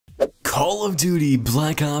Call of Duty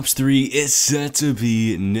Black Ops 3 is set to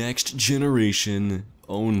be next generation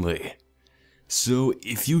only. So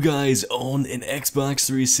if you guys own an Xbox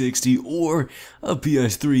 360 or a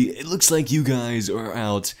PS3, it looks like you guys are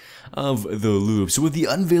out of the loop. So with the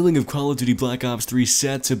unveiling of Call of Duty Black Ops 3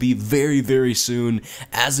 set to be very soon,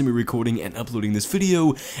 as I'm recording and uploading this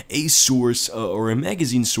video, a source or a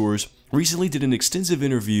magazine source recently did an extensive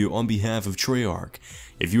interview on behalf of Treyarch.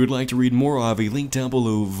 If you would like to read more, I'll have a link down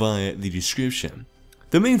below via the description.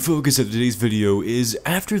 The main focus of today's video is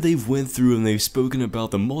after they've went through and they've spoken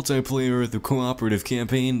about the multiplayer, the cooperative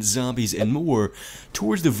campaign, zombies, and more,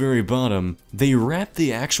 towards the very bottom, they wrap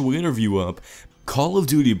the actual interview up. Call of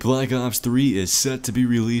Duty Black Ops 3 is set to be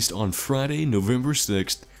released on Friday, November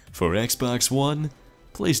 6th for Xbox One,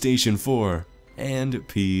 PlayStation 4, and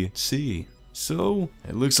PC. So,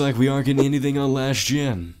 it looks like we aren't getting anything on last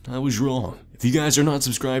gen. I was wrong. If you guys are not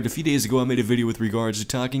subscribed, a few days ago I made a video with regards to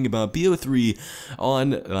talking about BO3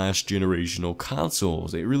 on last generational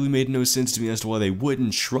consoles. It really made no sense to me as to why they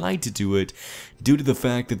wouldn't try to do it, due to the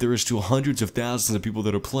fact that there are still hundreds of thousands of people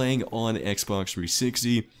that are playing on Xbox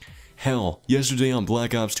 360. Hell, yesterday on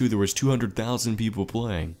Black Ops 2 there was 200,000 people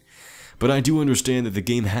playing. But I do understand that the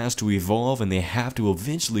game has to evolve and they have to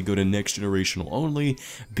eventually go to next generational only,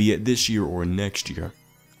 be it this year or next year.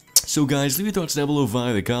 So guys, leave your thoughts down below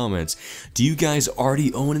via the comments. Do you guys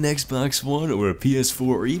already own an Xbox One or a PS4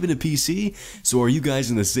 or even a PC? So are you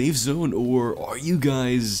guys in the safe zone, or are you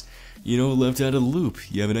guys, left out of the loop?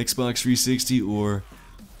 You have an Xbox 360 or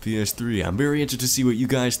PS3. I'm very interested to see what you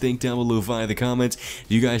guys think down below via the comments.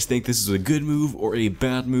 Do you guys think this is a good move or a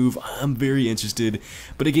bad move? I'm very interested.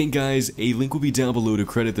 But again guys, a link will be down below to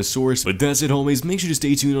credit the source. But that's it homies, make sure to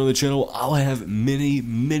stay tuned on the channel. I'll have many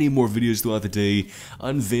more videos throughout the day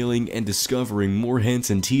unveiling and discovering more hints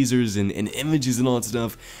and teasers and images and all that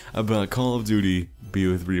stuff about Call of Duty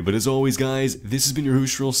BO3. But as always guys, this has been your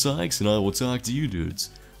host RealSykes, and I will talk to you dudes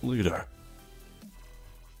later.